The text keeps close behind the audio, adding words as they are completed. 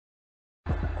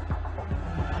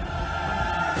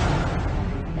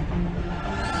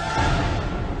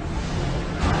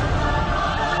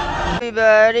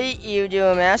everybody, you do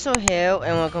Master Hill,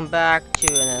 and welcome back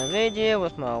to another video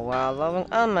with my WoW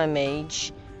leveling on my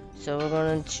mage. So we're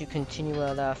going to continue where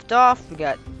I left off. We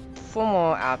got 4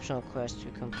 more optional quests to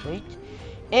complete,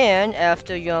 and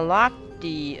after you unlock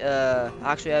the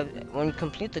when you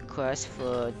complete the quest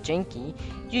for Janky,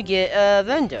 you get a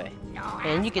vendor,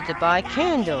 and you get to buy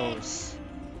candles.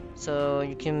 So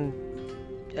you can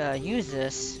use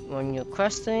this when you're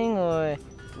questing or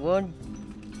world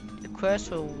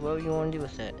quest or what you want to do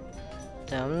with it.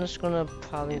 So I'm just gonna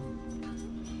probably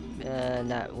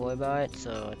not worry about it.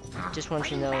 So just want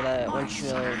you to know that once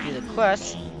you do the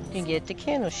quest, you can get the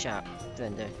candle shop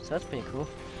vendor. So that's pretty cool.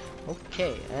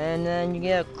 Okay, and then you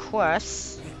get a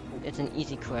quest. It's an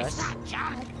easy quest,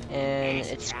 and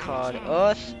it's called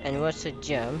Earth-Encrusted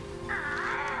Gem.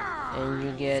 And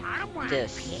you get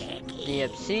this: the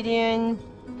obsidian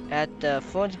at the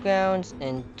forge grounds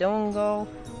in Dongo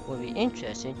will be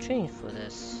interested in training for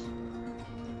this.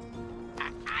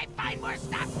 I find more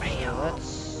stuff for you. So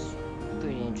that's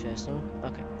pretty interesting.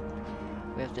 Okay,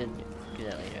 we have to do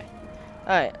that later.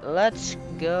 Alright, let's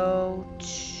go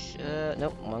to...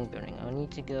 nope, wrong building. I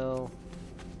need to go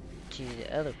to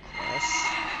the other quest,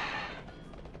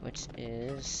 which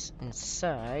is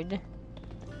inside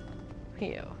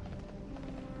here.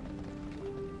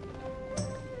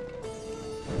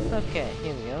 Okay,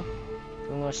 here we go.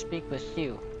 I'm gonna speak with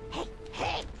you.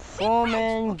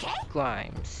 Foreman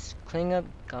Grimes, clean up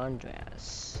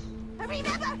Gundargaz.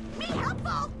 Remember, me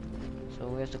helpful. So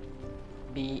we have to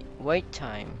be wait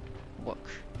time work.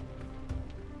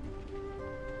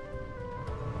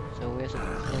 So we have to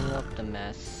clean up the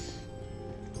mess.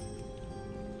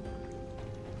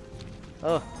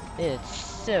 Oh, it's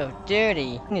so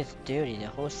dirty. It's dirty. The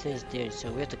whole city is dirty. So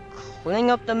we have to clean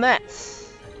up the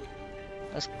mess.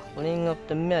 Let's clean up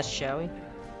the mess, shall we?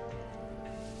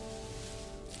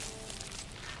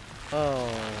 Oh,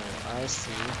 I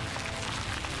see.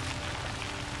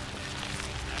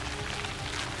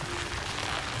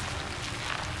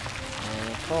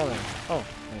 And falling. Oh,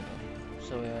 there we go.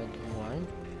 So we had 1.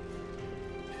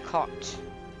 Caught.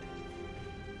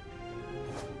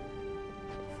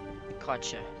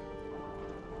 Gotcha.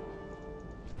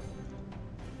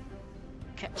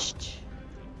 Catched.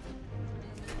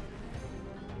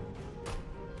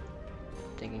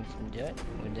 Digging some dirt.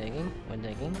 We're digging. We're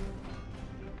digging.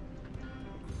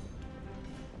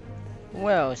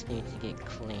 What else needs to get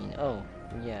clean? Oh,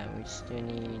 yeah, we still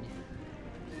need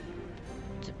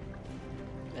to,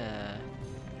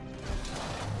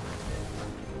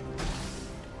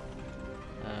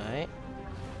 alright.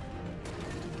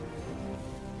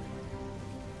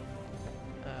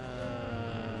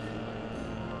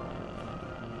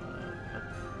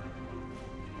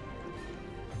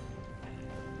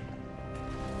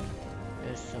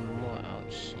 There's some more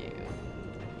out here.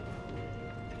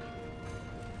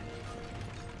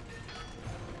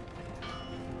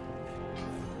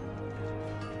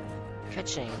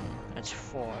 Catching, that's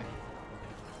 4.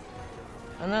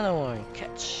 Another one,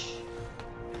 catch.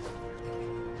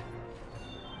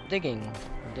 Digging,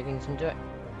 digging some dirt.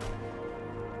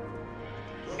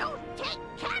 No, take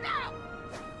cattle.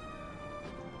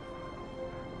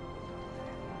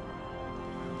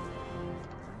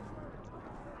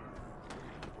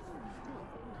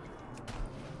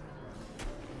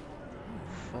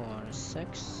 Four,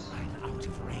 6. I'm out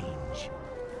of range.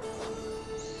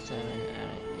 7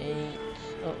 out of 8.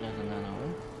 Oh, there's another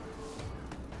one.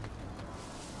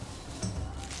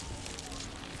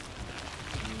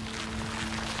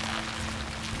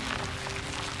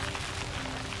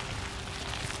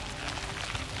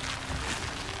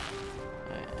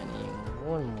 Alright, I need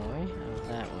 1 more of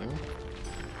that one.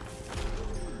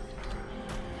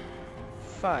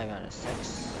 5 out of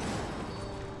 6.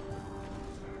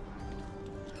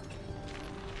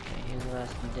 Okay, here's the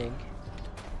last dig.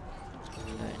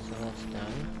 Alright, so that's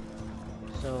done.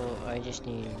 So I just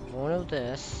need 1 of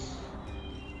this.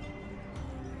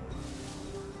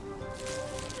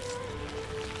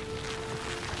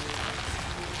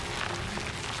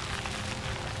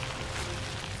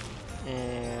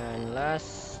 And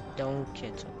last stone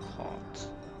kits are caught.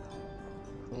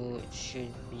 Who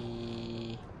should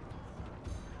be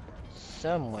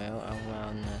somewhere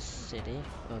around the city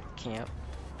or camp.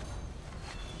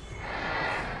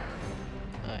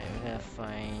 Alright, we gotta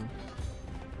find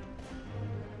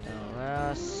the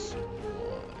last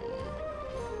one.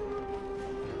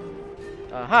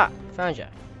 Aha! Found ya!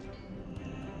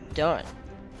 Done.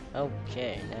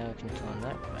 Okay, now we can turn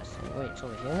that quest in. Wait, it's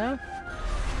over here now?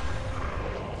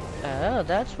 Oh,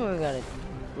 that's where we got it.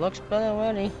 Looks better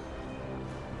already.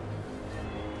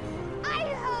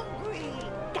 I'm hungry.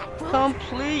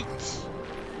 Complete!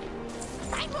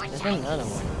 There's another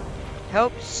one.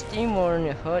 Help steam water in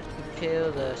the hut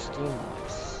repel the steam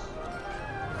marks.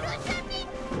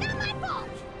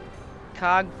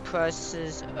 Cog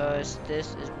presses us.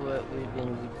 This is what we've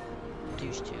been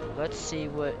reduced to. Let's see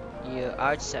what you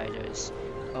outsiders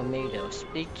are made of.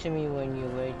 Speak to me when you're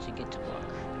ready to get to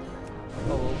work.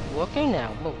 Oh, we're working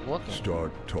now. We're working.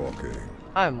 Start talking.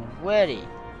 I'm ready.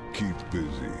 Keep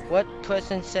busy. What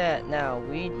person said now?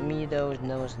 Read me those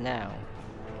notes now.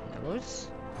 Notes?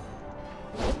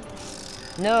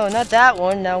 No, not that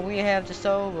one. Now we have the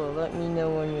silver. Let me know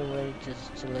when you're ready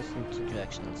to listen to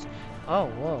directions. Oh,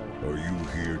 whoa. Are you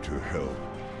here to help?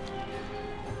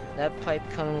 That pipe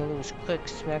coming loose. Quick,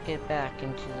 smack it back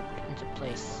into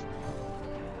place.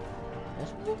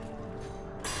 This one?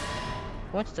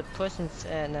 What's the person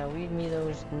said now? Read me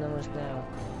those numbers now.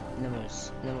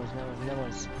 Numbers.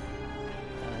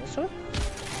 This one?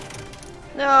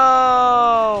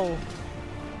 No!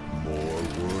 More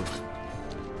work?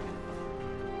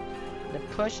 The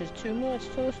pressure's too much.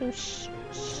 Throw some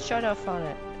shut off on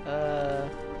it. The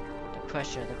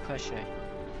pressure.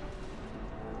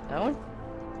 That one?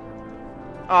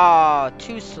 Oh,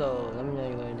 too slow. Let me know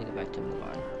you're going to get back to move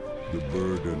on. The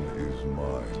burden is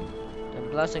mine. The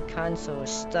blessed console is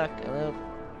stuck. A little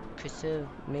cursive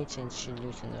maintenance should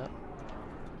loosen up.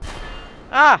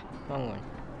 Ah! Wrong one.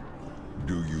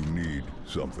 Do you need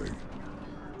something?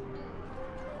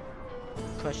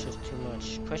 Pressure's too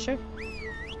much. Pressure?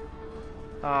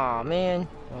 Aw, man.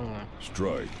 Wrong one.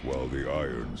 Strike while the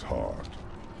iron's hot.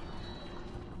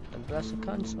 The blessed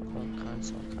console. Oh,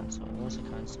 console. What's the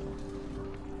console?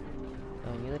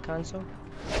 Oh, you're the console?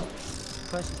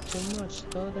 Press is too much.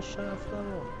 Throw the shut off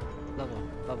level.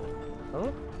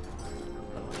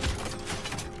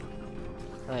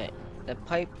 Alright. The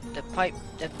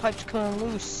pipe's coming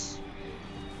loose.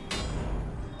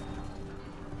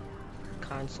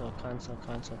 Console.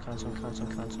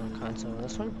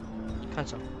 This one?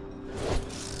 Console.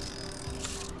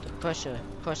 The pressure.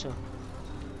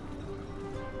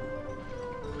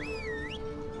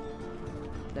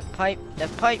 The pipe.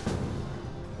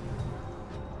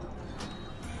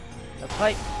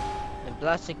 The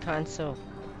blasted console.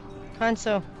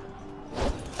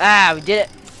 Ah, we did it.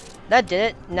 That did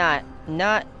it. Not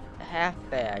half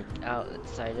bad,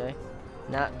 outsider.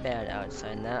 Not bad,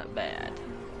 outside. Not bad.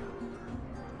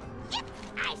 Yep,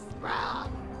 I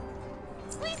sprung.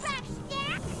 Squeeze back,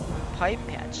 stack. Pipe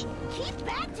patching. Keep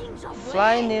bad things away.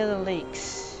 Fly near the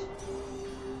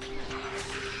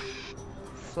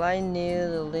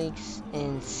lakes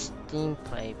in steam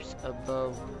pipes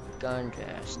above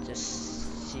Gundargaz.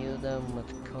 Just seal them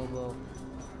with Kobold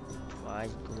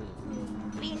twice glue.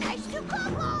 Be nice to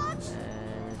Kobolds. And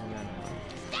there's another one.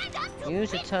 Stand up to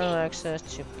Use the big tunnel things. access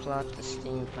to plot the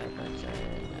steam pipe outside.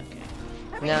 Okay.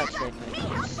 Hurry Now up, it's the be pipe.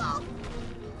 helpful.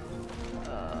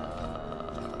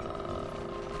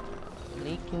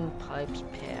 Leaking pipes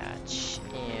patch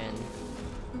and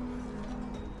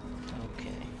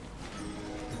okay.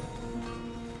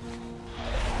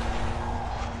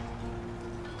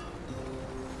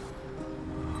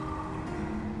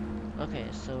 Okay,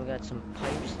 so we got some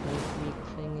pipes that need to be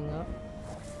cleaning up.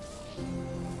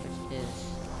 Which is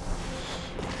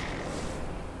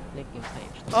leaking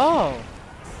pipes. Oh!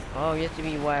 Oh, you have to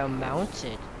be while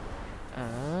mounted.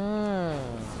 Ah.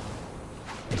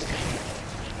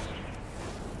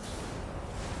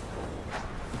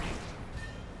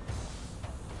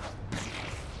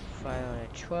 5 out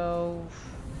of 12.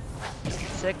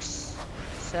 6,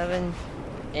 7,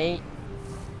 8,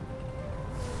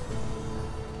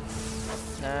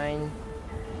 9,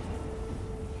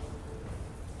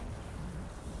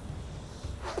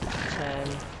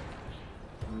 10.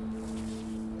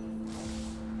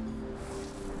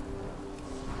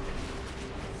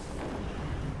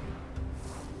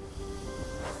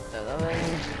 11.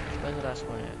 Where's the last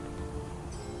one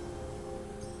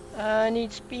at? I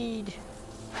need speed.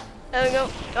 There we go.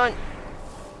 Done.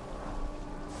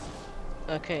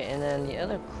 Okay, and then the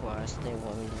other quest they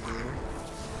want me to do.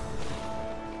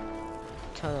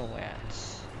 Tunnel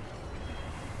rats.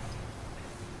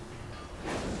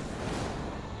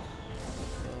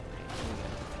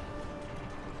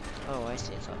 Oh, I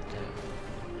see it's up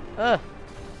there.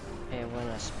 Hey, run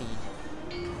out of speed.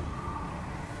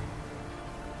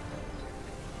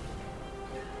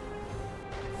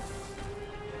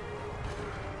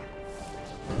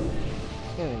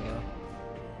 Here we go.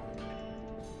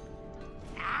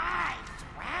 Nice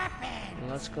weapon.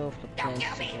 Let's go for the plans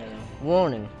together.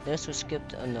 Warning, this will skip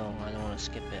the. No, I don't want to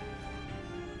skip it.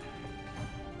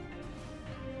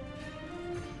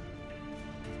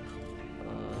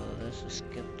 This will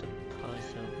skip the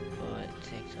puzzle, but it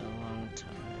takes a long time.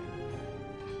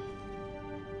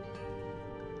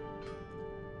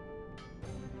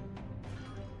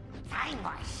 find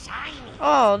more shiny.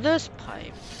 Oh, this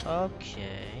pipe.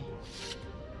 Okay.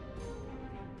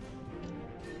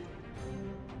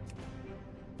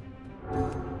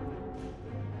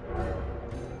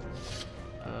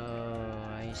 Oh,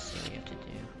 I see what you have to do.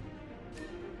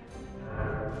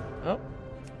 Oh.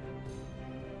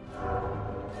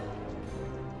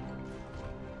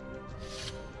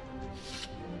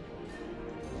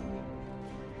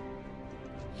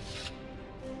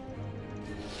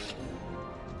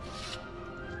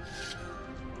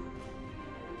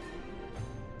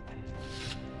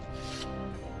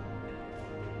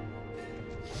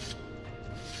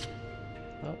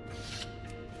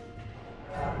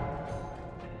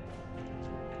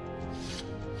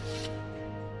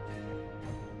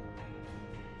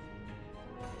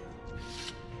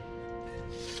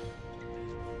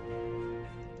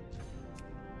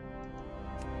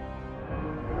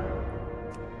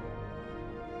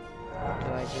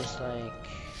 Just like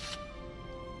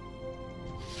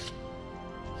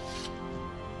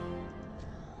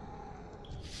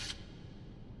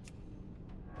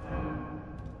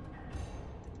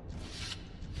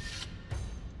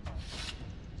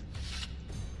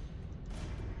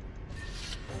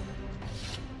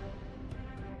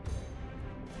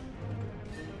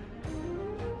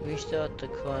restart the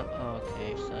climb. Oh,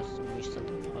 okay, so that's the restart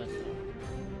the puzzle.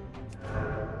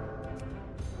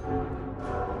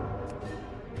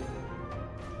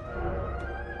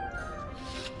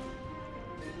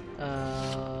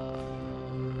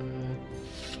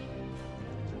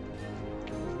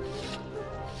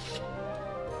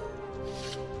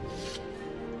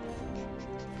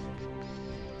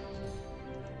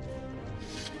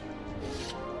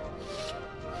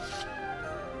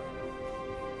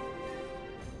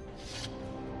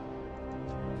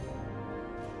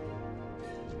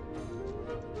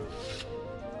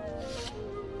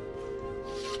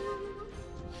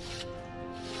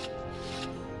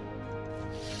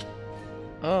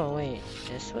 Oh, wait,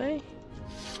 this way?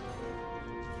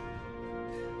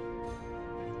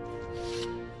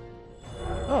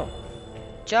 Oh,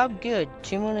 job good,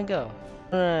 2 more to go.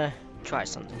 I'm gonna try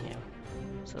something here.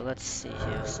 So let's see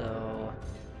here, so...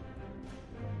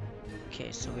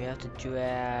 Okay, so we have to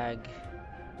drag...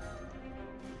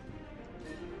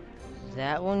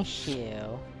 that one here.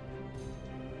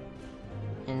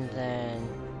 And then...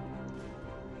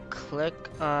 click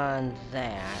on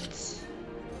that.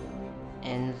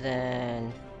 And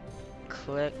then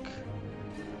click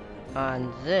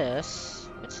on this,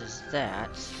 which is that,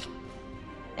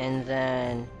 and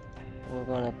then we're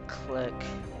gonna click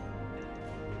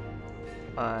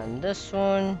on this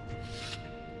one,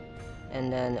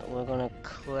 and then we're gonna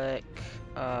click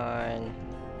on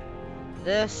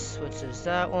this, which is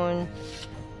that one,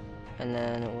 and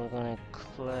then we're gonna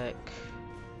click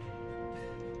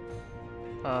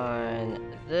on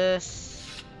this,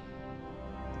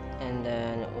 and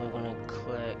then we're gonna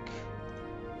click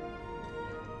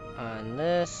on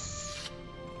this,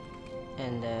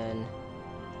 and then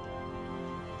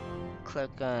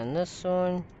click on this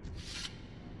one,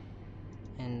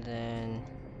 and then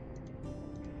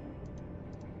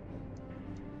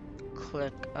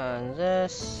click on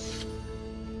this,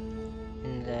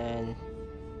 and then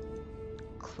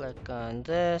click on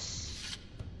this,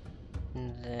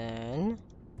 and then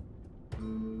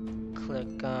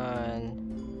click on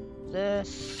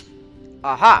this.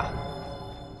 Aha!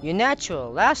 Your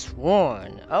natural last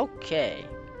one. Okay.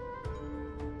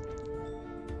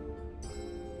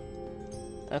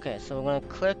 Okay, so we're gonna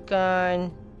click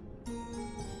on.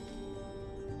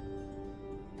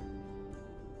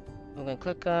 We're gonna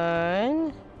click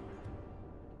on.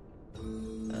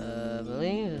 I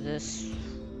believe this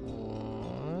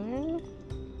one.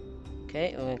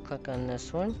 Okay, we're gonna click on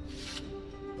this one,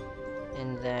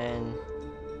 and then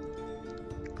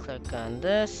click on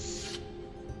this,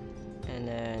 and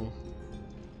then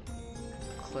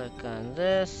click on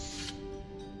this,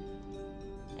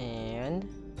 and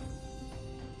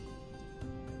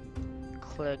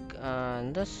click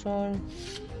on this one,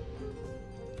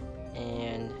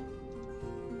 and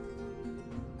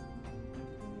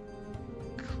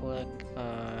click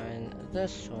on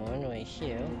this one right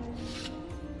here,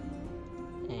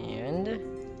 and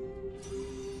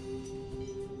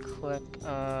click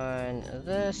on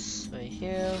this right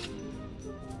here,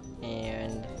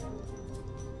 and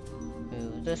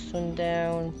move this one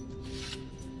down,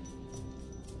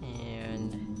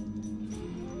 and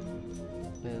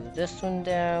move this one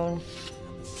down.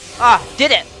 Ah,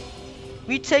 did it!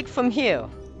 Retake from here.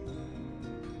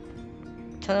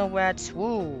 Tunnel rats,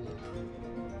 woo!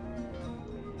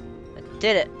 I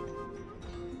did it.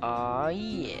 Oh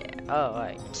yeah,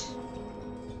 alright.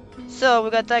 So we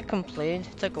got that complete.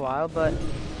 It took a while, but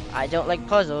I don't like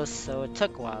puzzles, so it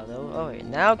took a while though. Alright,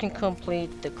 now we can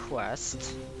complete the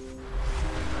quest.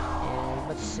 And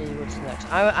let's see what's next.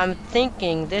 I'm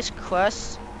thinking this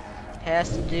quest has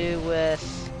to do with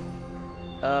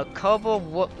Kobold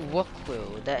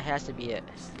Wookwoo. That has to be it.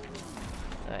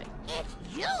 Alright. It's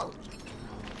you.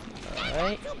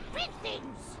 Alright. You big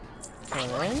things. Turn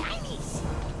in. Shinies.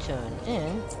 Turn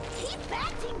in. Keep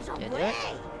bad things Did away. it?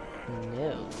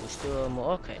 No, we're still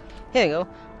more. Okay. Here we go.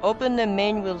 Open the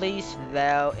main release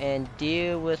valve and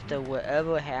deal with the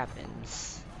whatever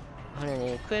happens.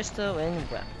 108 crystal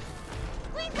and wrap.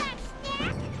 We got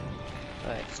snack.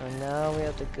 Alright, so now we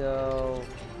have to go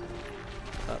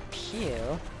up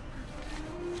here.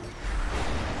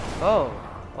 Oh,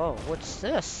 what's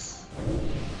this?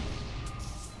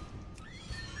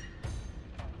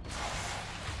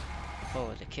 Oh,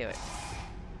 it's a carrot.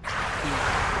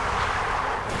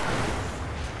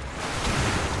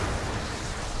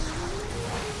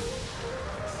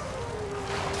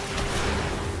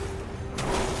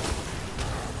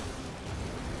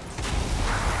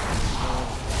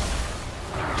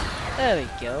 There we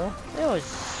go. That was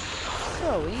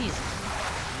so easy.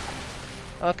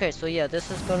 Okay, so yeah, this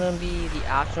is gonna be the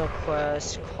optional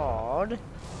quest called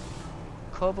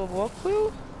Kobold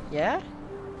Wookwoo? Yeah?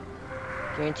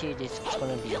 Guaranteed this is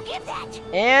gonna be. You give that.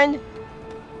 And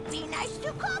Be nice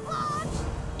to Kobolds.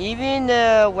 even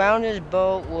the Rounder's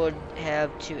boat would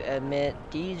have to admit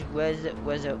these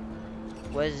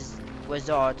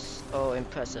results are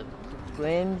impressive.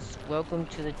 Grims, welcome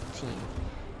to the team.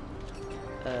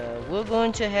 We're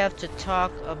going to have to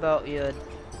talk about your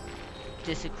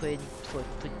desecrated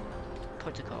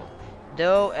protocol,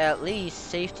 though at least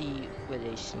safety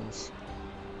relations.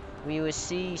 We will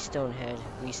see, Stonehead.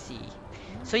 We see.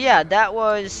 So yeah, that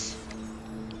was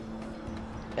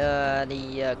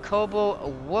the Kobold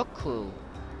Wookwoo.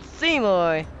 3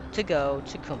 more to go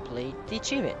to complete the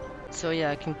achievement. So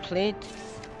yeah, complete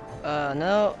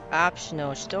another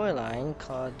optional storyline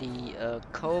called the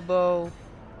Kobold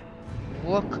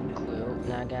Wookwoo,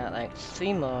 and I got like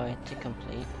 3 more to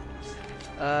complete.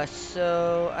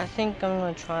 So I think I'm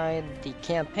gonna try the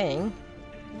campaign.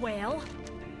 Well,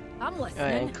 I'm listening.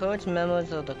 Alright, encourage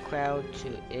members of the crowd to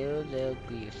air their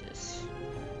grievances.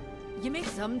 You may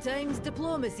sometimes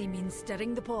diplomacy means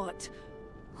stirring the pot.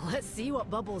 Let's see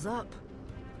what bubbles up.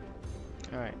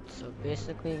 Alright, so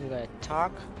basically we gotta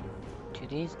talk to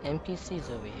these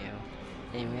NPCs over here,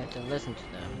 and we have to listen to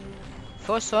them.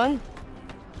 First one,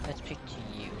 let's pick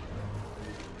to you.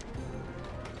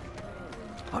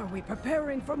 Are we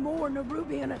preparing for more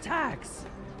Nerubian attacks?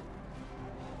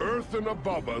 Earth and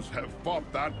above us have fought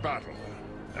that battle,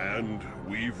 and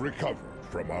we've recovered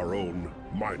from our own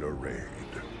minor raid.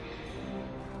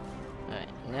 Alright,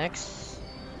 next,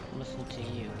 listen to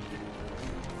you.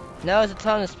 Now is the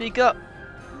time to speak up.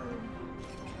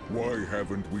 Why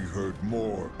haven't we heard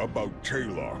more about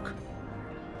Taylock?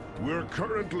 We're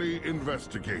currently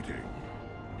investigating.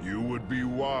 You would be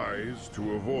wise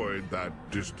to avoid that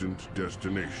distant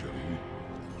destination.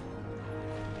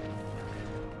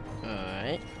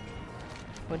 Alright.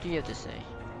 What do you have to say?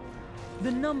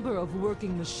 The number of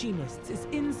working machinists is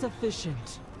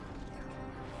insufficient.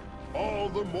 All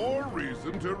the more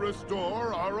reason to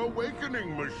restore our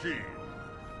awakening machine.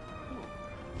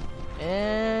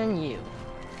 And you.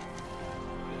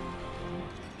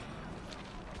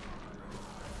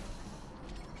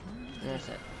 That's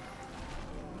it.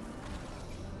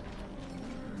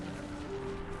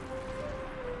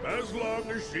 As long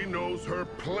as she knows her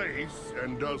place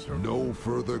and does her... No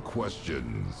further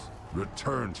questions.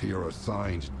 Return to your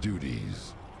assigned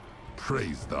duties.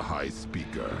 Praise the High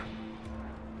Speaker.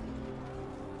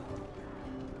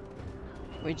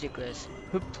 Ridiculous.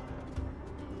 Hoop.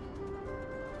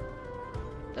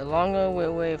 The longer we're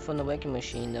away from the waking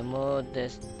machine, the more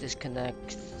this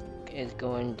disconnect is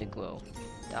going to grow.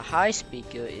 The High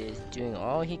Speaker is doing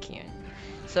all he can.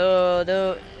 So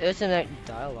there isn't that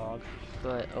dialogue,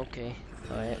 but okay.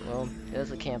 Alright, well,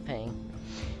 there's a campaign.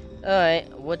 Alright,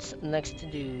 what's next to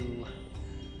do?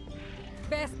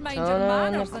 Best mind Turn your on the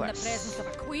manners in the quest. presence of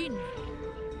a queen.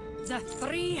 The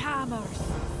 3 hammers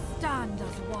stand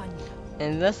as one.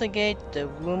 Investigate the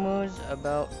rumors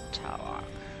about Tawak.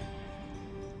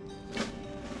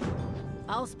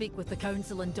 I'll speak with the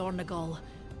council in Dornagal.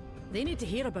 They need to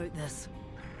hear about this.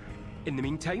 In the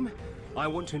meantime, I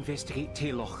want to investigate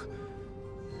Taylock.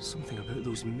 Something about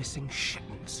those missing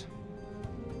shipments.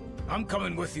 I'm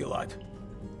coming with you, lad.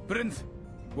 Brinth,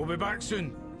 we'll be back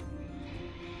soon.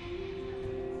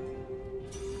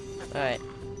 Alright,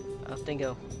 off they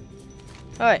go.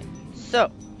 Alright, so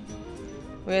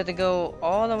We have to go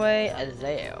all the way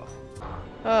there.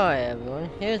 Alright everyone,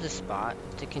 here's the spot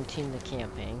to continue the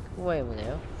campaign. Way over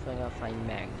there. So I gotta find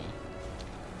Magni.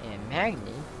 And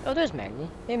Magni? Oh, there's Magni.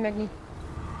 Hey Magni.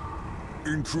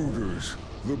 Intruders,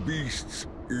 the beasts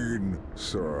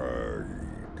inside.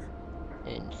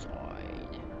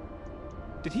 Inside.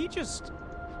 Did he just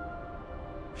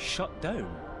shut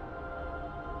down?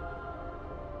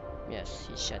 Yes,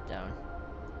 he's shut down.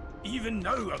 Even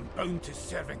now I'm bound to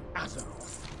serving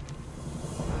Azeroth.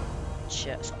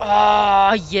 Chest.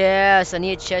 Oh yes, I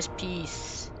need a chest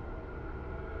piece.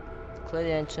 Clear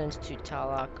the entrance to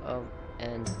Talak of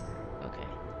and okay.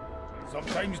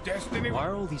 Sometimes destiny. Why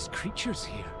are all these creatures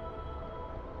here?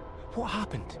 What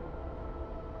happened?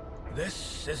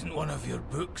 This isn't one of your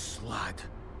books, lad.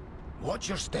 Watch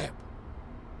your step.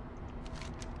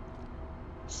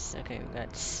 Okay, we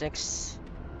got 6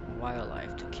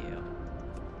 wildlife to kill.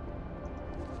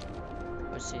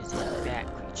 Which is the bat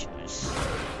creatures.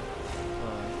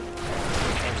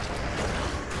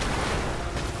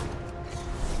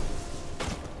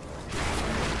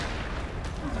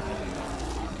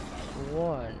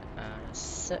 One out of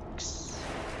 6.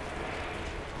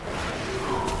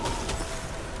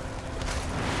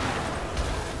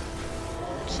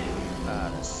 Two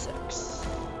out of 6.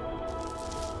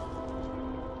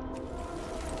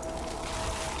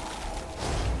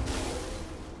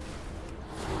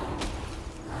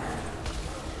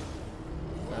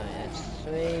 That's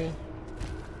 3.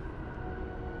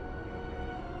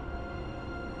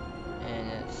 And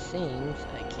it seems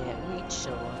I can't reach,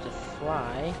 so I'll have to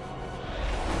fly.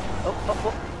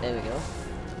 Oh, there we go.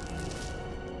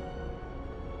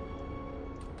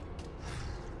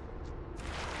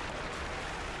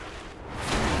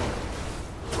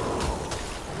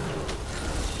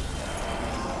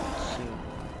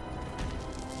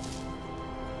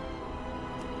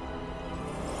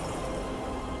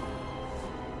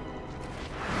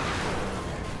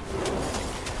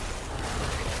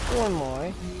 One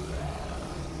more.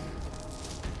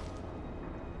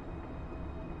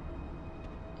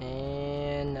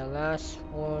 And the last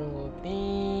one will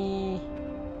be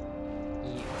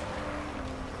you.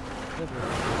 Good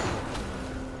riddance.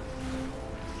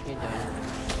 You're done.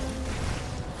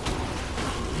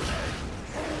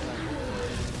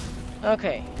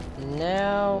 Okay,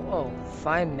 now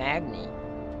find Magni.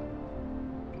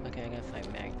 Okay, I gotta find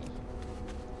Magni.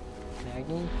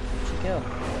 Magni, where'd you go?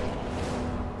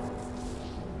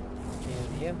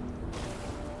 Over here.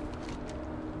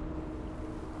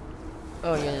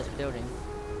 Oh, you're in this building.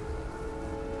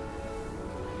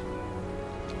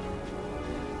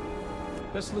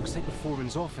 This looks like the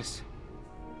foreman's office.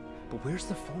 But where's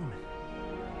the foreman?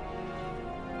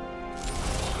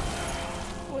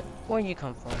 Where'd you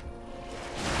come from?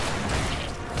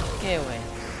 Get away.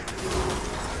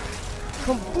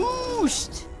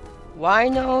 Kaboost!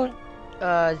 Wino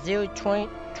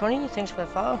 020, thanks for the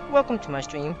follow. Welcome to my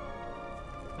stream.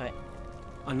 Alright.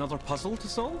 Another puzzle to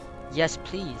solve? Yes,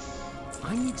 please.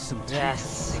 I need some time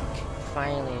Yes. to think.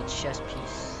 Finally, a chess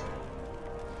piece.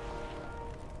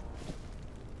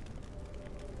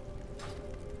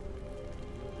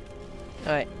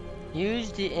 Alright.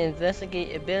 Use the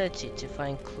investigate ability to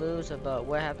find clues about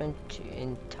what happened to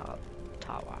in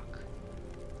Tawak.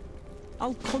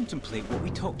 I'll contemplate what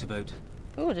we talked about.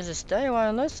 Oh, there's a stay while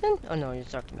I listen? Oh no, you're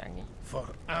talking to Magni. For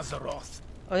Azeroth.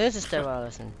 Oh, there's a stay while I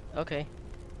listen. Okay.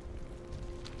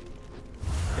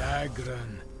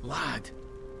 Dagran, lad.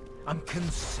 I'm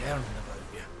concerned about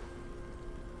you.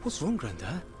 What's wrong,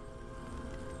 Grandad?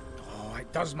 Oh,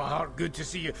 it does my heart good to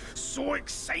see you so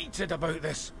excited about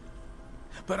this.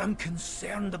 But I'm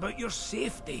concerned about your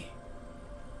safety.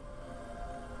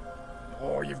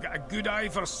 Oh, you've got a good eye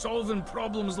for solving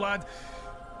problems, lad.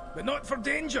 But not for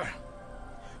danger.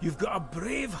 You've got a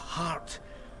brave heart,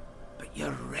 but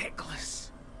you're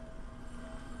reckless.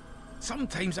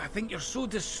 Sometimes I think you're so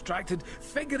distracted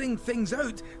figuring things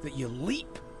out that you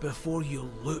leap before you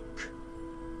look.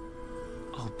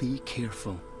 I'll be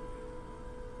careful.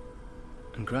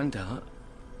 And Grandad,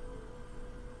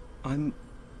 I'm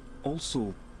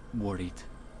also worried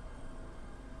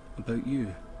about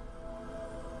you.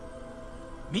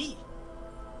 Me?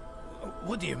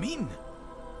 What do you mean?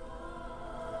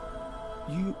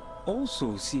 You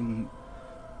also seem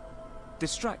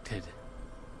distracted.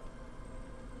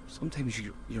 Sometimes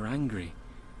you're angry.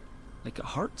 Like it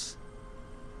hurts.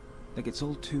 Like it's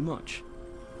all too much.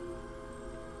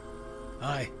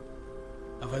 Aye.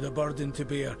 I've had a burden to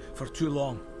bear for too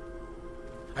long.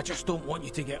 I just don't want you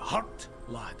to get hurt,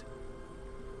 lad.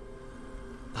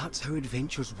 That's how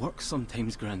adventures work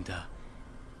sometimes, Grandad.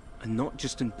 And not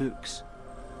just in books.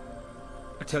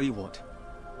 I tell you what.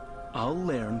 I'll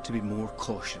learn to be more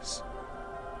cautious.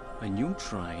 And you'll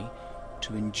try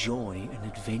to enjoy an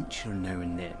adventure now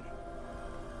and then.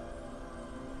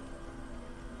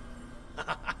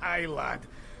 Aye, lad.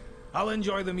 I'll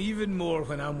enjoy them even more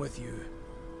when I'm with you.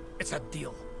 It's a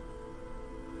deal.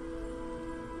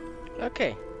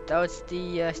 Okay, that was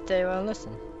the stay around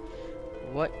listen.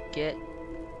 What get?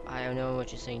 I don't know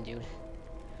what you're saying, dude.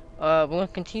 We're gonna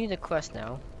continue the quest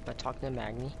now by talking to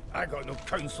Magni. I got no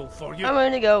counsel for you. I'm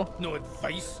ready to go. No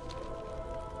advice.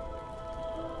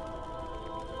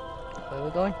 Where are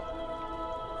we going?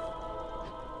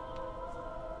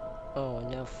 Oh,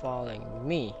 and they're following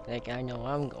me, like I know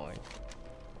I'm going.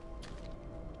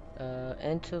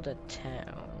 Enter the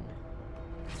town.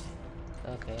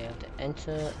 Okay, I have to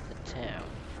enter the town.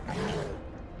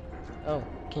 Oh,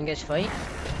 can you guys fight?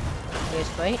 Can you guys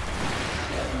fight?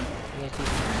 You guys do.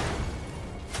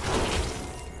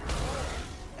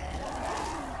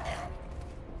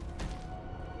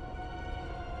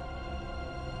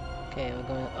 Okay, we're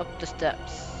going up the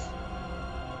steps.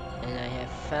 And I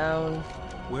have found...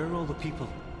 Where are all the people?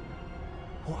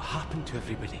 What happened to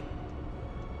everybody?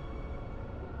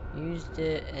 Use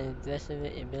the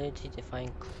investigate ability to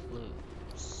find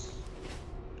clues.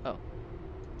 Oh.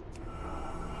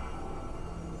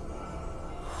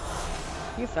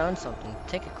 You found something.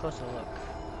 Take a closer look.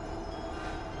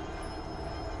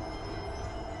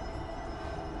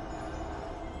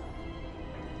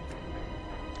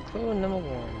 Clue number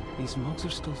 1. These mugs are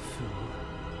still full.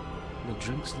 And the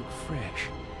drinks look fresh.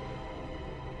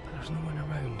 But there's no one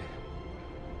around.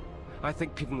 I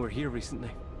think people were here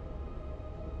recently.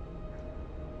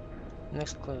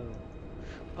 Next clue.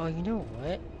 Oh, you know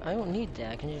what? I don't need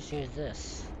that. I can just use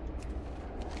this.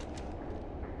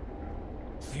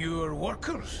 Fewer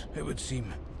workers, it would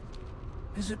seem.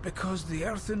 Is it because the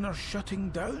Earthen are shutting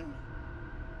down?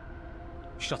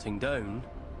 Shutting down?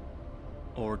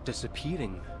 Or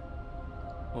disappearing?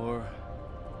 Or...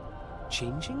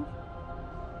 changing?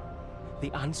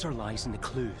 The answer lies in the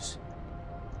clues.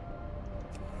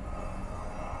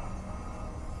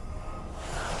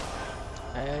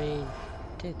 I already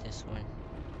did this one.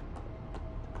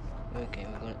 Okay,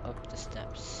 we're going up the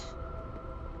steps.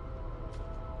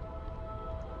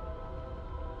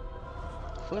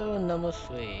 Clue number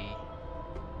 3.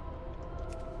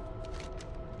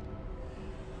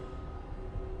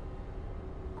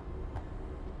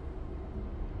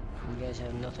 You guys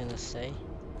have nothing to say?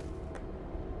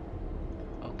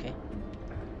 Okay.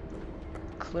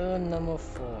 Clue number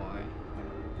 4.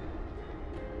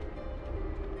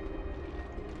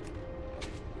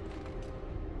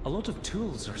 A lot of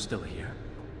tools are still here,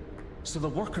 so the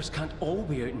workers can't all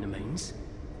be out in the mines.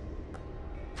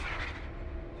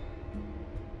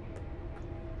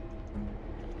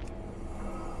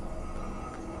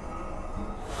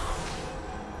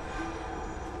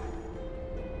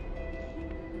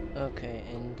 Okay,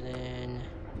 and then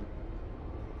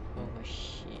over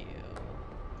here.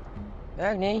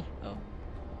 Magni! Oh.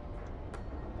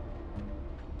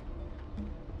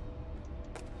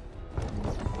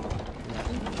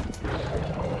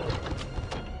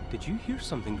 Did you hear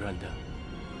something, Granda?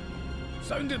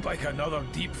 Sounded like another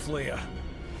deep flare.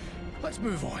 Let's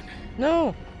move on.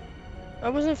 No! I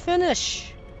wasn't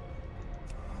finished!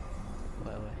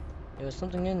 Wait. There was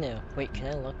something in there. Wait, can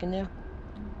I look in there?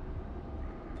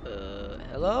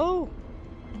 Hello?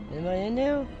 Anybody in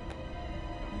there?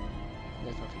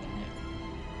 There's nothing in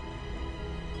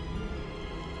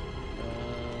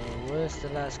there. Where's the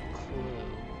last clue?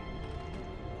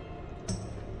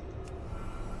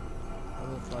 Let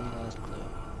me find the last clue.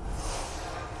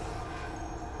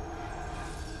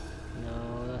 No,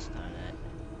 that's not it.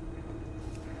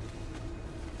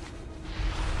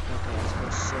 Okay, let's go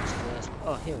search for this.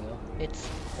 Oh, here we go. It's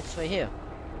right here.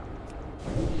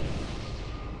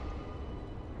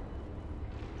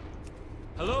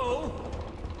 Hello?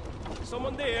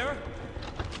 Someone there?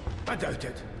 I doubt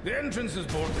it. The entrance is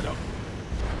boarded up.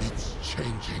 It's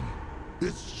changing.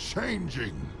 It's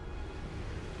changing.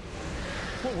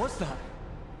 What was that?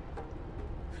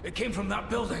 It came from that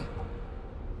building.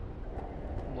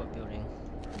 What building?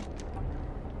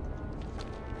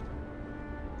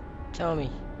 Tell me,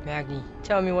 Magni.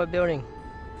 Tell me what building.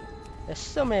 There's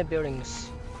so many buildings.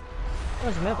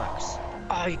 Where's the mailbox?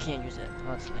 Oh, you can't use it.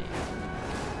 Oh, it's late.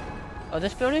 Oh,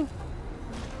 this building?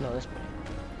 No, this building.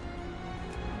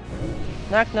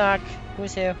 Knock, knock.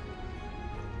 Who's here?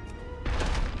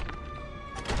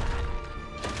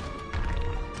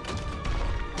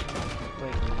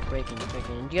 Breaking.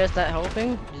 You guys not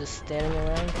helping? You're just standing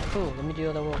around? Cool, let me do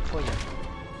all the work for you.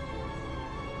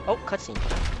 Oh, cutscene.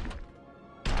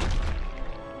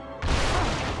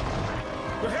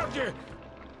 We heard you!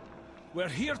 We're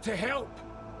here to help.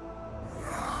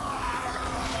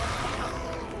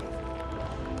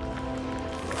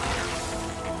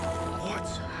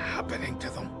 What's happening to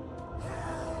them?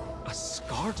 A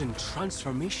Skardan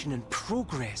transformation in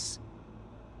progress.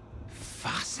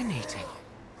 Fascinating.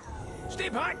 Stay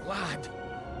back, lad.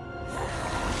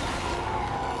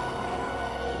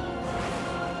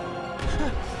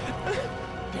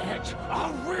 Get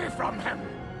away from him!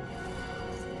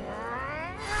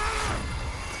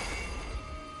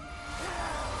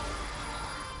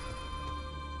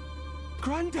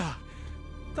 Granda!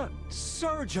 That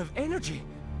surge of energy!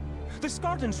 The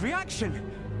Skardan's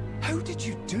reaction! How did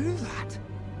you do that?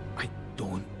 I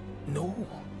don't know.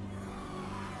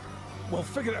 We'll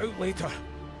figure it out later.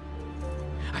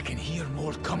 I can hear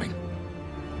more coming.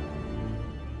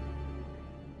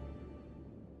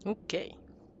 Okay.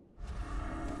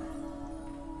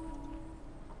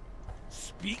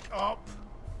 Speak up.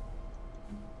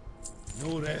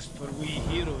 No rest for we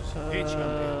heroes, eh,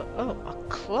 champion? Oh, a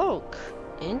cloak.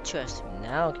 Interesting.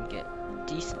 Now I can get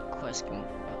decent quest.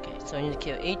 Okay, so I need to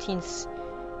kill 18.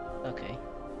 Okay.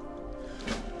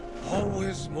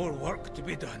 Always more work to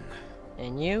be done.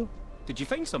 And you? Did you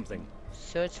find something?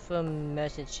 Search for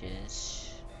messages.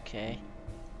 Okay.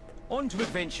 On to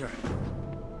adventure.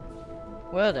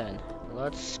 Well then,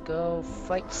 let's go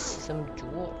fight some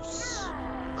dwarfs.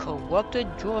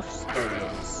 Corrupted dwarfs, that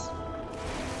is.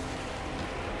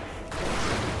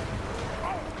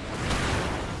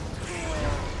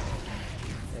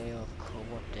 They are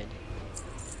corrupted.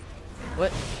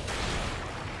 What?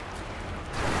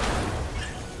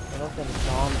 I don't think it's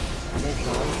zombies. They're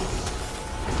zombies?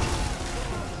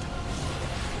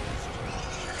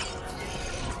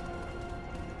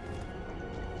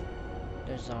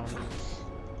 They're zombies.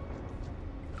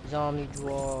 Zombie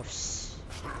dwarfs.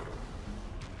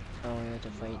 Oh, we have to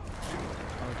fight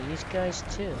all these guys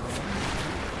too.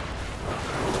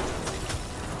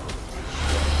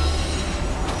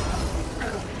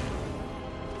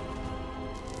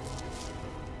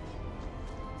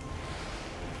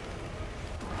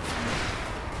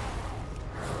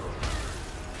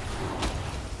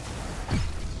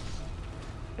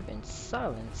 I've been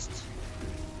silenced.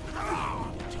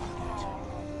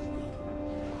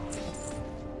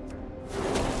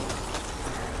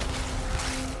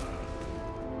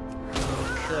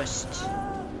 Cursed.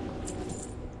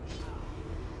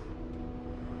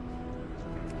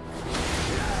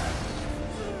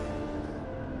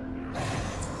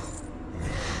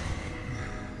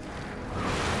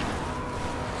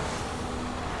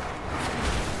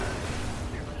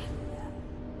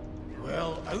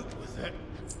 Well, out with it.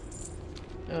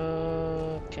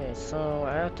 Okay, so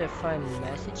I have to find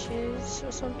messages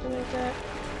or something like that.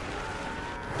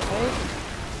 Okay.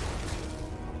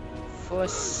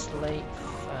 First slate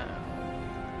found.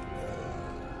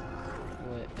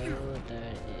 Whatever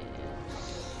that is.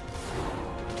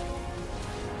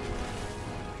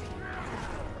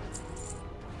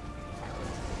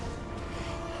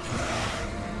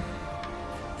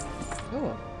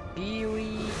 Oh,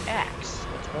 BOE axe.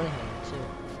 That's one hand too.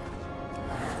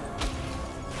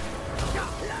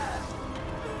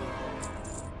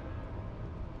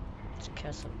 Let's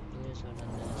cast a blizzard on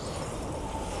this.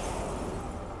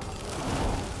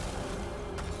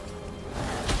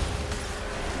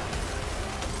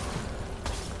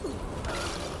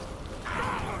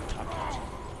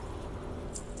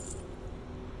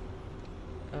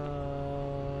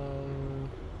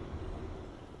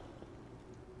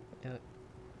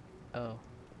 Oh,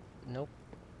 nope.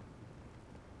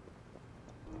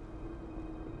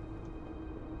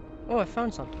 Oh, I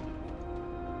found something.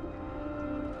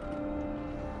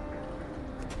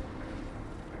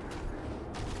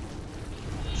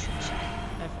 Treasure.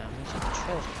 I found me some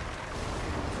treasure.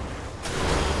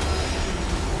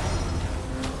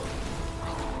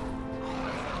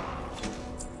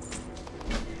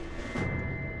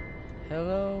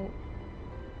 Hello?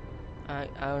 I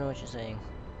don't know what you're saying.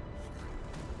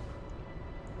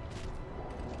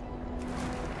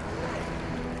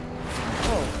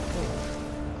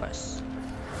 Quest.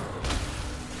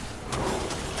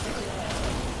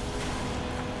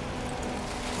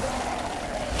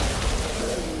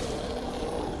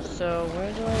 So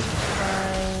where do I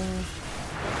find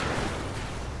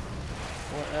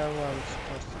whatever I'm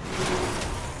supposed to do?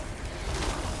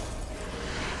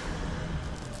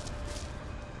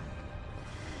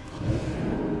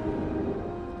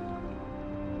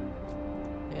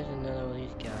 There's another of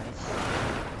these guys.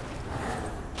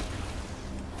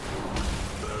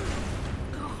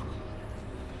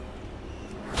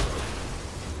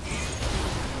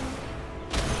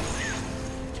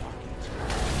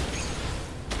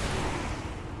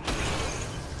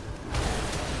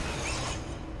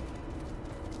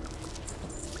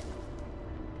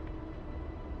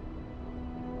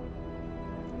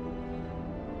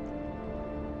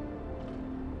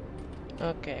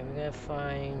 Okay, we gotta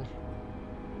find.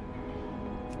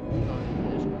 Oh,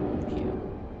 there's one up here.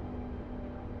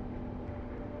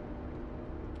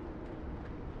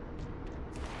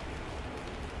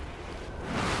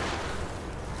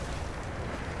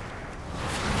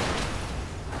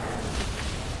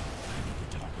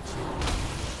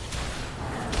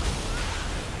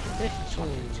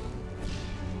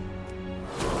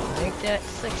 Make that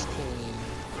 16.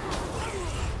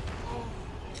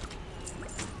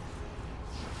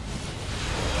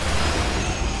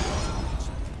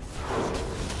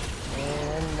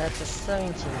 And that's a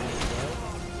 17 right?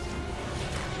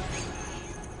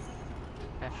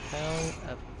 I found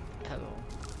a pebble.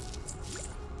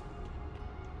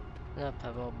 Not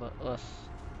pebble, but earth.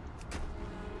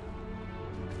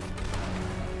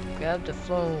 Grab the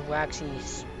flowing waxy.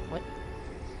 What?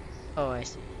 Oh, I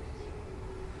see.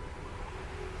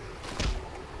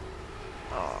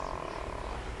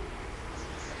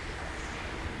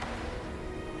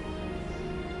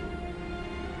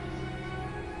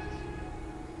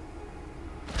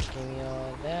 Give me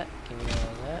all that. Give me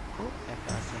all that. Oh, I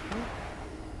found something.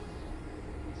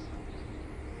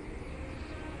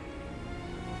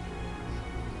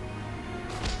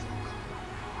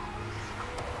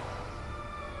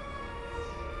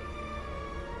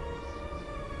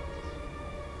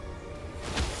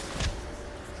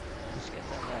 Let's get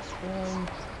that last one.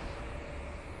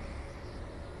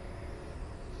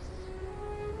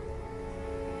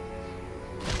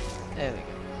 There we go.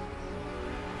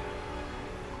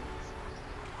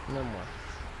 No more.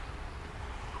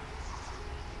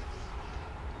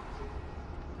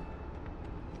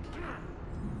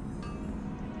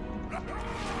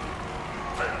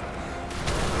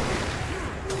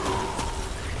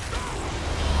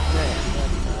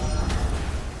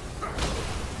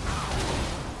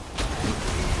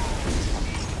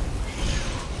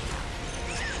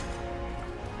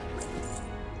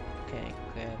 Okay,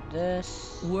 grab this.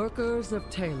 Workers of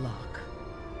Taylok,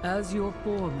 as your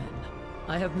foreman,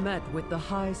 I have met with the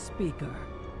High Speaker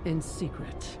in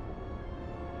secret.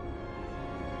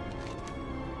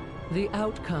 The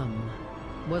outcome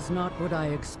was not what I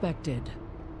expected.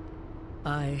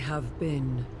 I have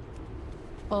been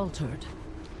altered,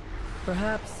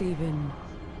 perhaps even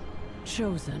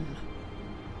chosen.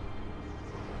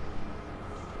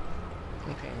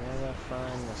 Okay, now we'll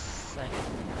find the second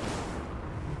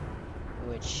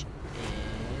one, which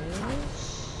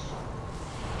is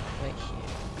right here.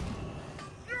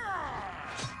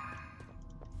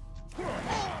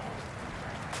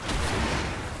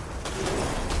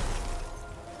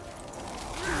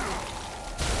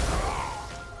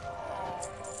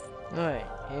 Alright,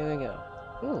 here we go.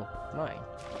 Ooh, mine.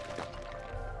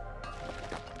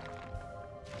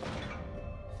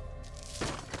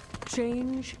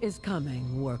 Change is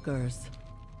coming, workers.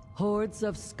 Hordes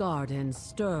of Skardens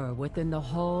stir within the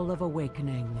Hall of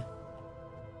Awakening.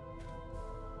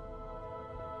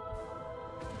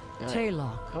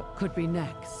 Taylok could be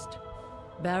next.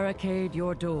 Barricade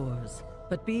your doors,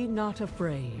 but be not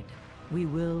afraid. We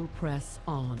will press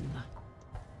on.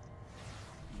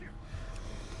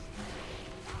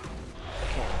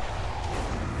 Okay.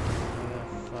 I'm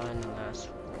gonna find the last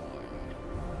one.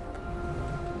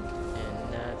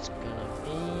 And that's gonna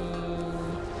be...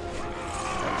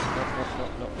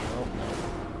 Nope.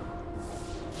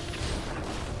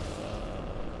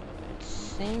 It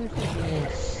seems to be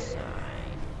inside.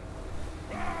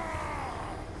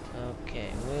 Okay,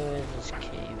 where is this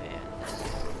cave at?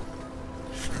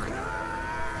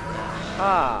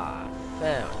 Aha! Found it.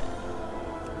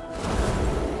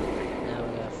 Now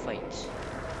we gotta fight.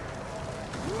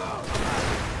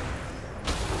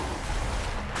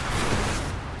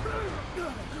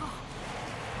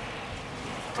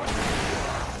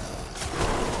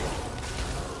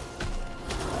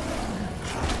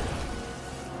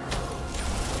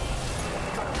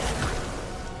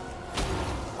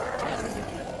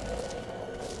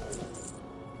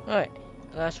 Alright,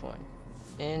 last one.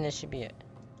 And this should be it.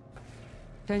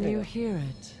 Can you hear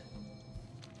it?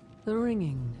 The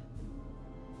ringing.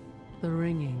 The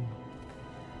ringing.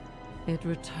 It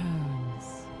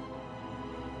returns.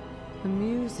 The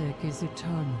music is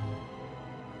eternal.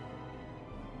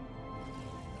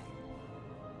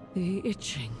 The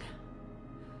itching.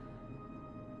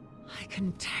 I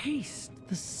can taste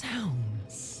the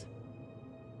sounds.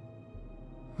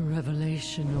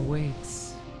 Revelation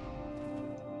awaits.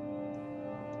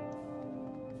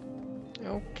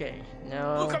 Okay,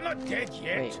 now... Look, I'm not dead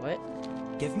yet. Wait, what?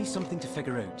 Give me something to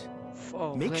figure out.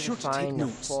 Oh, Make we sure have to take find the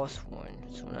notes. fourth one,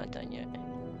 so we're not done yet.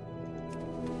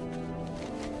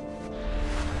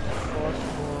 The fourth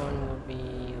one will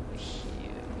be over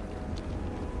here.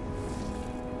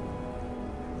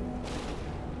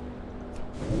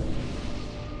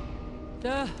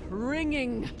 The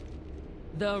ringing.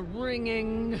 The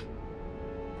ringing.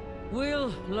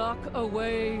 We'll lock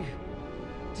away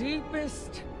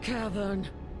deepest cavern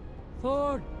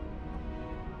for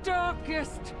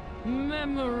darkest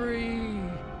memory.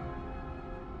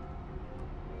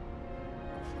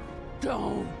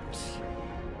 Don't,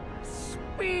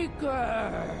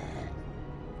 speaker.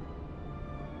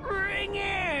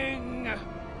 Ringing.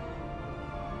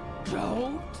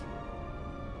 Don't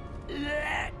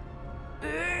let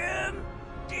him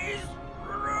destroy.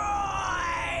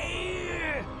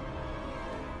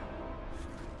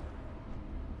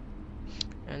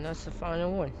 And that's the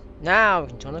final one. Now we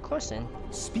can turn the quest in.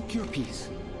 Speak your piece.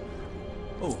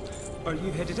 Oh, are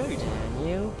you headed out? And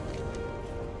you?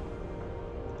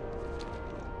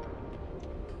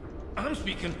 I'm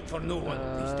speaking for no one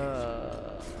these days.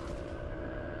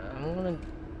 I'm gonna.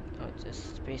 Oh,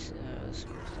 just space. This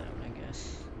goes down, I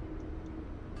guess.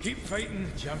 Keep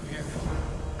fighting, champion.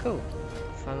 Cool.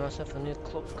 Find myself a new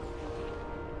cloak.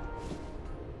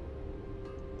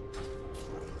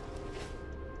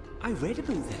 I read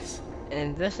about this.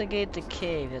 Investigate the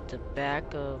cave at the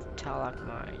back of Talak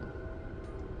Mine.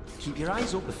 Keep your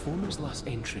eyes open. The foreman's last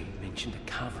entry mentioned a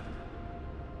cavern.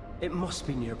 It must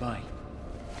be nearby.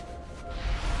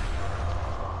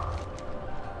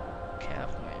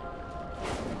 Cavern.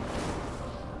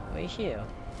 Right here.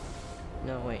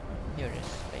 No, wait. Here it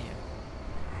is. Right here.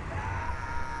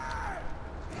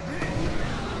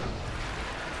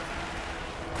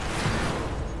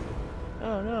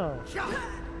 Oh no.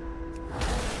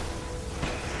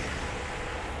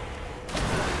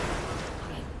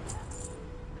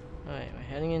 Alright, we're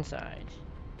heading inside.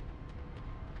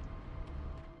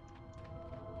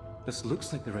 This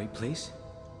looks like the right place.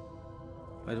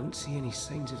 I don't see any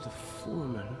signs of the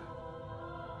foreman.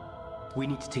 We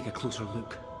need to take a closer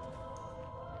look.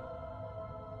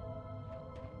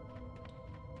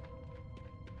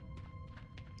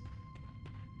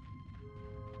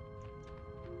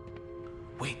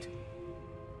 Wait.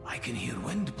 I can hear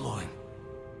wind blowing.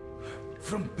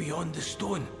 From beyond the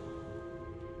stone.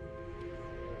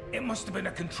 It must have been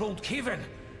a controlled cave-in.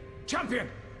 Champion,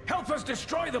 help us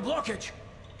destroy the blockage.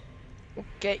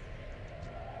 Okay.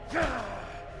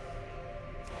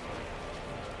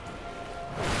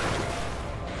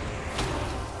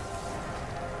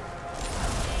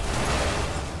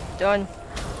 Done.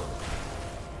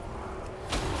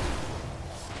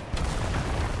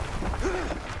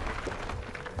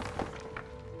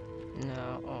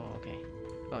 No. Oh, okay.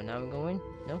 Oh, now I'm going?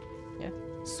 No? Yeah.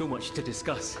 So much to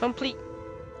discuss. Complete.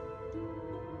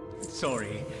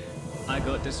 Sorry, I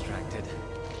got distracted.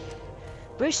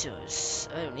 Bracers.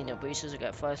 I don't need no bracers. I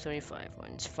got 535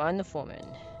 ones. Find the foreman.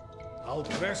 I'll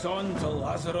press on till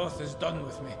Lazaroth is done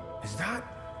with me. Is that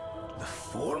the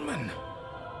foreman?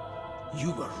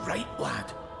 You were right,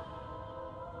 lad.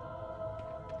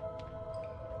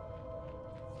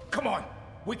 Come on,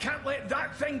 we can't let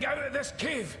that thing get out of this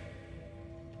cave.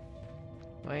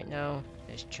 Right now,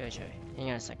 there's treasure.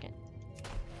 Hang on a second.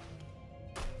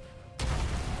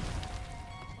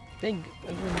 Big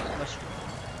mushroom.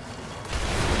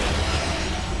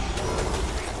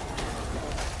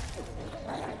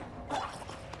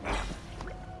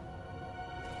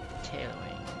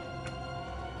 Tailoring.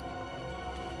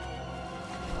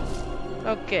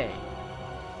 Okay.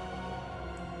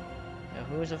 Now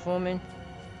who's the foreman?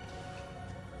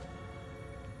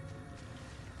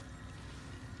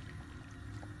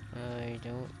 I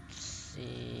don't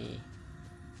see.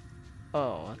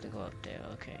 Oh, I have to go up there.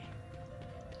 Okay.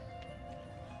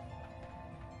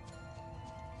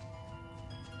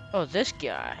 Oh, this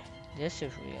guy. This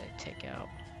is really take out.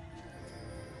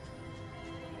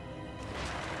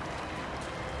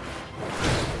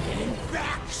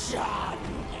 Infection!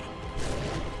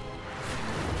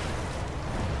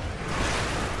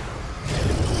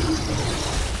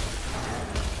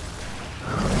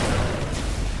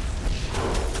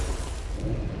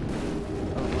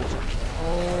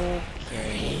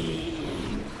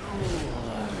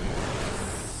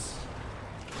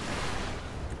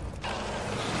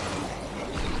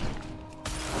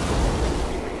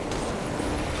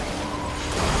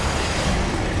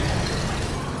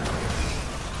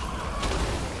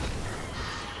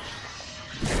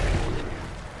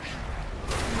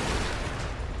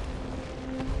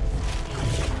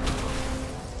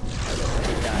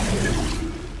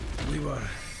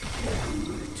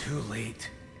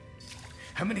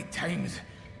 How many times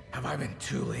have I been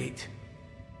too late?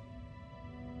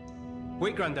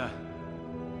 Wait, Granda.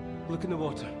 Look in the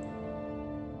water.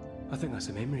 I think that's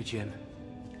a memory gem.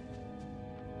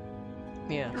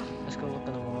 Yeah, let's go look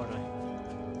in the water.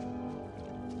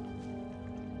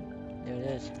 There it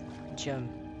is. gem.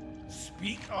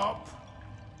 Speak up.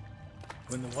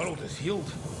 When the world is healed,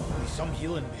 may some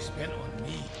healing be spent on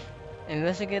me.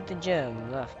 Investigate the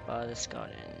gem left by the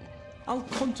garden. I'll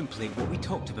contemplate what we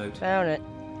talked about. Found it.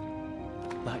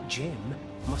 That gem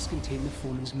must contain the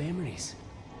foeman's memories.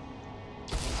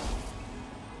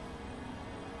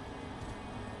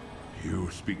 You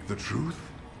speak the truth?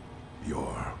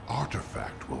 Your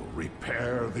artifact will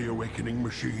repair the awakening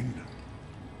machine?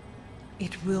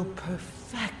 It will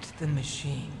perfect the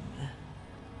machine.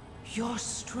 Your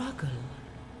struggle,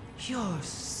 your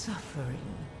suffering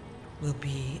will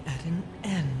be at an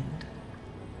end.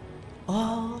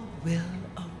 All will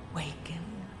awaken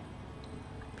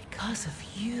because of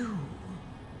you.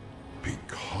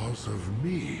 Because of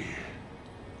me?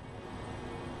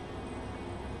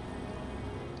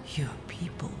 Your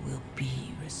people will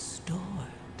be restored,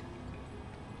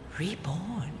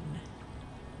 reborn,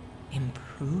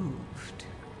 improved,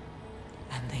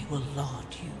 and they will laud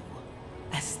you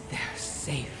as their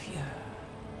savior.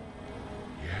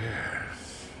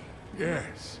 Yes,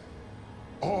 yes.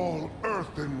 All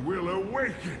Earthen will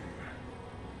awaken.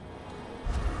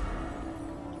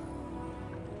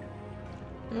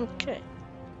 Okay.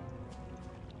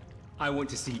 I want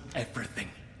to see everything.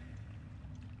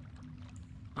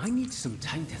 I need some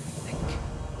time to think.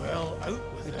 Well,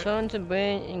 out with it. Return to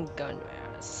brain in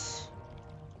Gundargaz.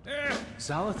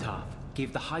 Zalatav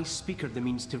gave the High Speaker the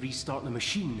means to restart the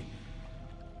machine.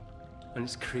 And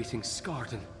it's creating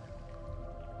Skarden.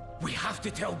 We have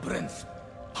to tell Brinth.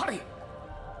 Hurry!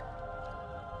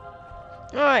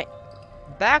 Alright.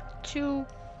 Back to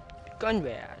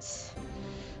Gundargaz.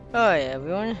 Alright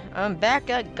everyone, I'm back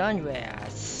at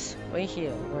Gundargaz. Right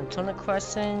here. We're gonna turn the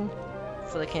quest in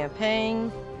for the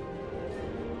campaign.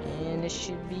 And this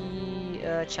should be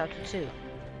chapter 2.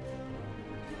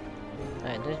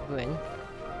 Alright, there's Bryn.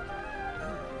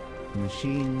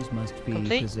 Machines must be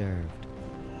Complete. preserved.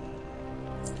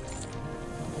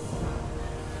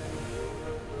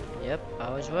 Yep, I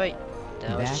was right.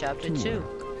 That was Back chapter to 2.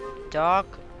 Dark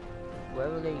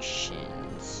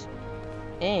Revelations.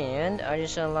 And I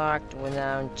just unlocked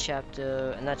renowned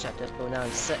chapter, not chapter, but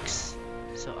renowned 6.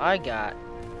 So I got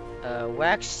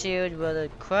wax sealed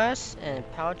weathered crust and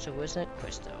pouch of wisdom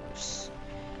crystals.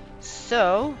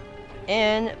 So,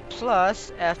 and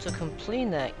plus, after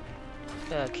completing that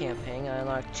campaign, I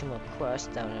unlocked 2 more quests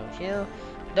down over here.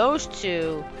 Those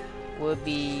 2 will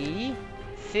be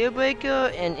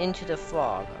Fearbreaker and Into the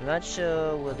Fog. I'm not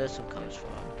sure where this one comes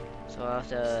from, so I'll have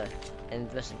to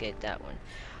investigate that one.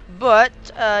 But,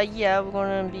 yeah, we're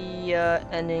gonna be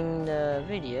ending the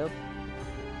video.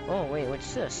 Oh, wait,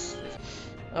 what's this?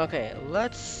 Okay,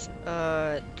 let's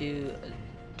do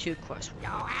 2 quests.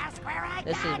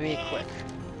 This is really quick.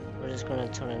 We're just gonna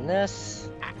turn in this.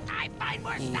 I find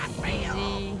more Easy, stuff for you.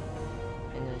 easy.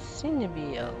 And there seems to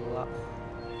be a lock.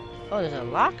 Oh, there's a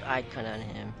lock icon on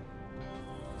him.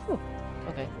 Whew.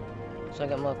 Okay. So I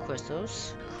got more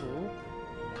crystals. Cool.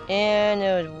 And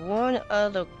there's one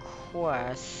other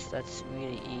quest that's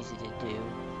really easy to do.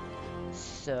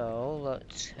 So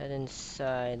let's head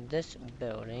inside this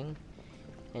building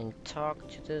and talk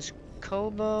to this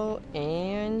Kobold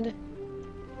and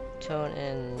turn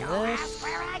in this.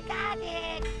 Where I got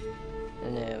it.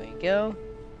 And there we go.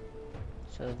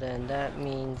 So then that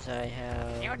means I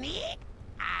You have. need?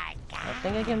 I got I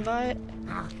think I can buy it.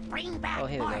 I'll bring back Oh,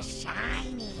 here we more go.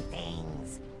 shiny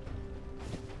things.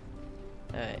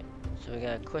 Alright, so we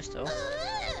got a crystal. Ooh,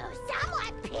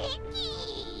 somewhat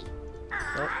picky.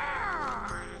 Nope.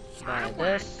 Buy Somewhat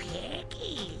this.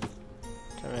 picky.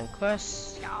 Turn in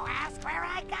quests. Don't ask where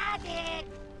I got it.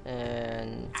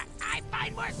 And I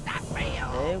find more stuff for you.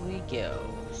 there we go.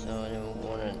 So then we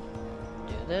want to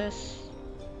do this.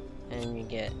 And you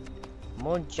get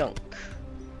more junk.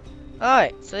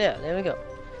 Alright, so yeah, there we go.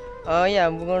 Oh yeah,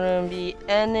 we're gonna be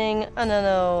ending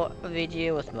another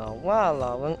video with my WoW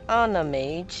logging on the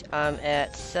mage. I'm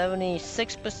at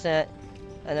 76%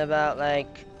 and about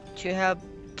like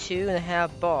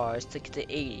 2.5 bars to get to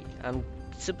 80. I'm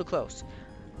super close.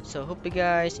 So hope you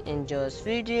guys enjoy this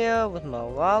video with my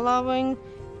WoW logging,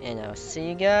 and I'll see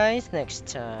you guys next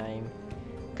time.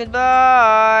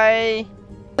 Goodbye!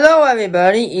 Hello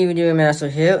everybody, EVD Master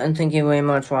here, and thank you very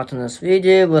much for watching this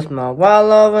video with my WoW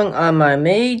logging on my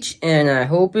mage, and I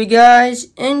hope you guys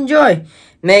enjoy.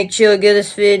 Make sure to give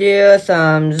this video a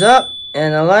thumbs up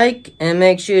and a like, and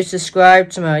make sure you subscribe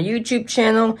to my YouTube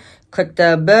channel. Click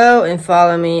that bell and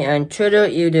follow me on Twitter,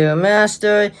 EVD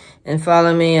Master, and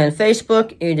follow me on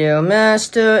Facebook, EVD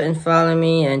Master, and follow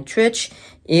me on Twitch,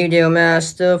 Video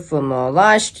Master for more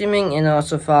live streaming, and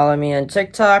also follow me on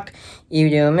TikTok,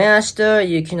 Video Master.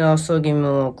 You can also give me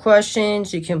more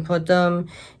questions. You can put them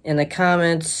in the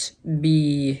comments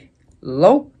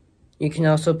below. You can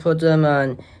also put them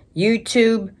on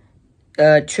YouTube,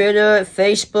 Twitter,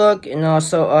 Facebook, and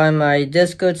also on my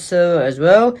Discord server as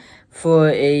well for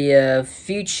a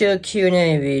future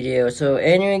Q&A video. So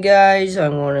anyway guys,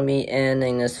 I'm going to be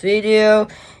ending this video,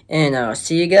 and I'll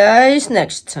see you guys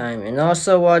next time. And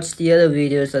also watch the other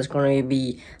videos that's going to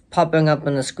be popping up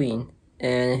on the screen.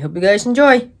 And I hope you guys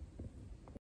enjoy.